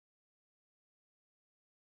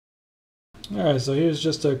Alright, so here's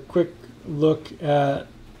just a quick look at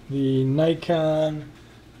the Nikon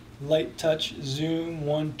Lite Touch Zoom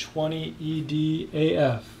 120 ED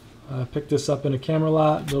AF. I picked this up in a camera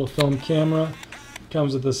lot, little film camera.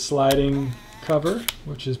 Comes with a sliding cover,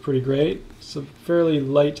 which is pretty great. It's a fairly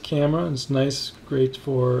light camera. It's nice, great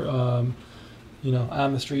for you know,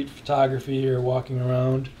 on the street photography or walking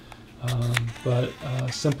around. But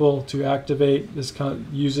simple to activate. This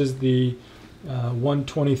uses the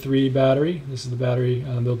 123 battery. This is the battery.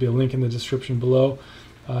 There'll be a link in the description below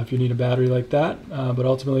if you need a battery like that. But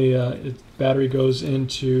ultimately, battery goes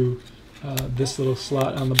into this little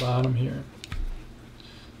slot on the bottom here.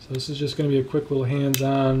 So this is just going to be a quick little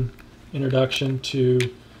hands-on introduction to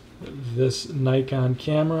this Nikon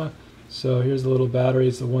camera. So here's the little battery.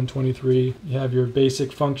 It's the 123. You have your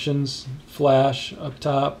basic functions. Flash up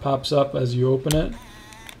top pops up as you open it.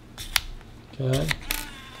 Okay.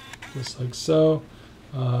 Just like so,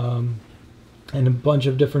 and a bunch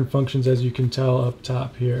of different functions, as you can tell up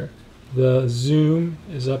top here. The zoom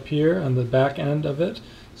is up here on the back end of it,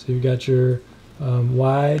 so you've got your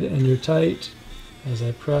wide and your tight as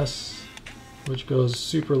I press, which goes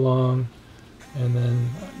super long, and then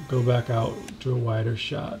go back out to a wider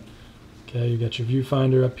shot. Okay, you got your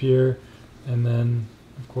viewfinder up here, and then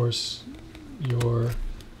of course your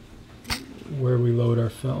where we load our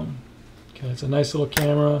film. Okay, it's a nice little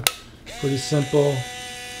camera. Pretty simple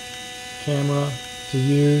camera to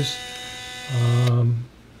use.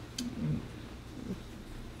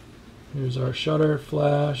 Here's our shutter,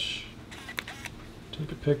 flash,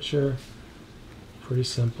 take a picture. Pretty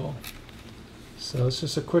simple. So it's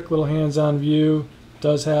just a quick little hands-on view. It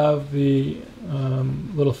does have the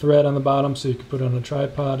little thread on the bottom, so you can put it on a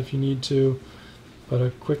tripod if you need to. But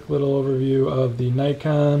a quick little overview of the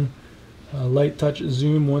Nikon Lite Touch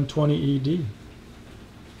Zoom 120 ED.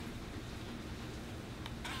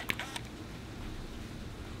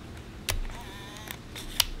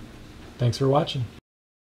 Thanks for watching.